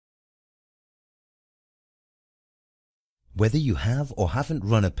Whether you have or haven't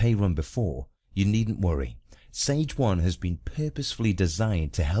run a pay run before, you needn't worry. Sage One has been purposefully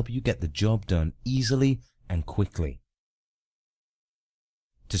designed to help you get the job done easily and quickly.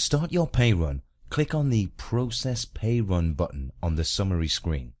 To start your pay run, click on the Process Pay Run button on the summary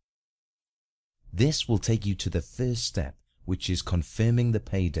screen. This will take you to the first step, which is confirming the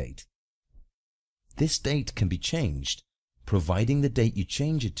pay date. This date can be changed, providing the date you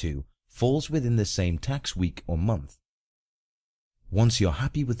change it to falls within the same tax week or month. Once you're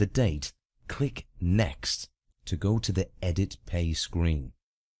happy with the date, click Next to go to the Edit Pay screen.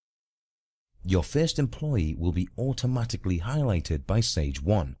 Your first employee will be automatically highlighted by Sage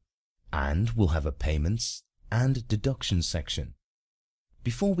One and will have a Payments and Deductions section.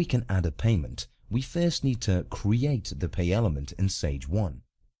 Before we can add a payment, we first need to create the pay element in Sage One.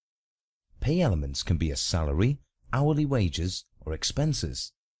 Pay elements can be a salary, hourly wages, or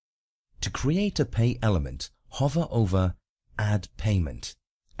expenses. To create a pay element, hover over Add Payment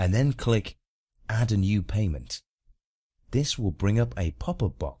and then click Add a New Payment. This will bring up a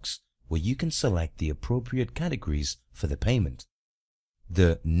pop-up box where you can select the appropriate categories for the payment.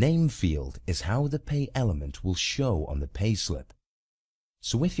 The Name field is how the pay element will show on the payslip.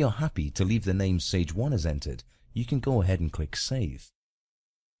 So if you're happy to leave the name Sage One as entered, you can go ahead and click Save.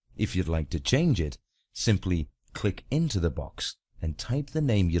 If you'd like to change it, simply click into the box and type the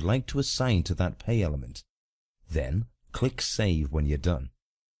name you'd like to assign to that pay element. Then click Save when you're done.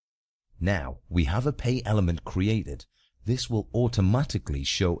 Now we have a pay element created. This will automatically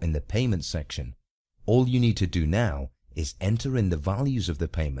show in the payment section. All you need to do now is enter in the values of the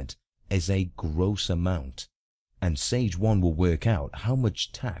payment as a gross amount, and Sage One will work out how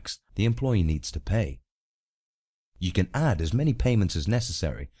much tax the employee needs to pay. You can add as many payments as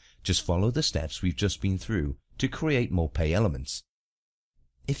necessary. Just follow the steps we've just been through to create more pay elements.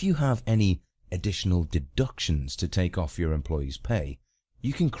 If you have any additional deductions to take off your employee's pay,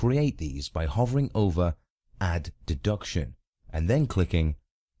 you can create these by hovering over Add Deduction and then clicking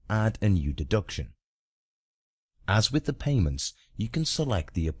Add a New Deduction. As with the payments, you can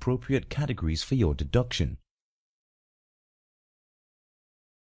select the appropriate categories for your deduction.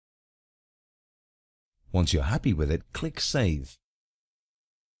 Once you're happy with it, click Save.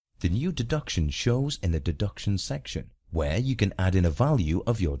 The new deduction shows in the Deduction section, where you can add in a value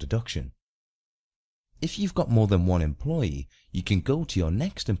of your deduction. If you've got more than one employee, you can go to your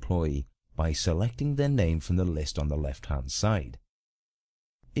next employee by selecting their name from the list on the left-hand side.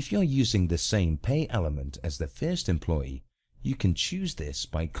 If you're using the same pay element as the first employee, you can choose this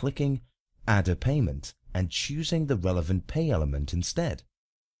by clicking Add a Payment and choosing the relevant pay element instead.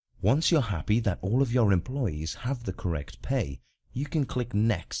 Once you're happy that all of your employees have the correct pay, you can click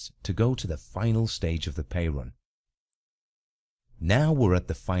Next to go to the final stage of the pay run. Now we're at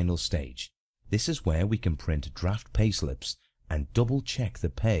the final stage. This is where we can print draft payslips and double check the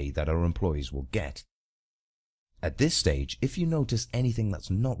pay that our employees will get. At this stage, if you notice anything that's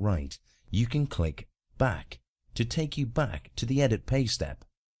not right, you can click Back to take you back to the Edit Pay step.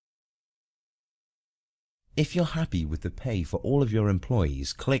 If you're happy with the pay for all of your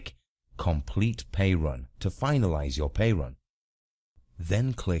employees, click Complete Pay Run to finalize your pay run.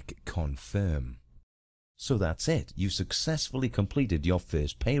 Then click Confirm. So that's it. You've successfully completed your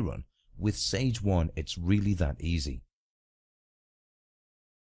first pay run. With Sage One, it's really that easy.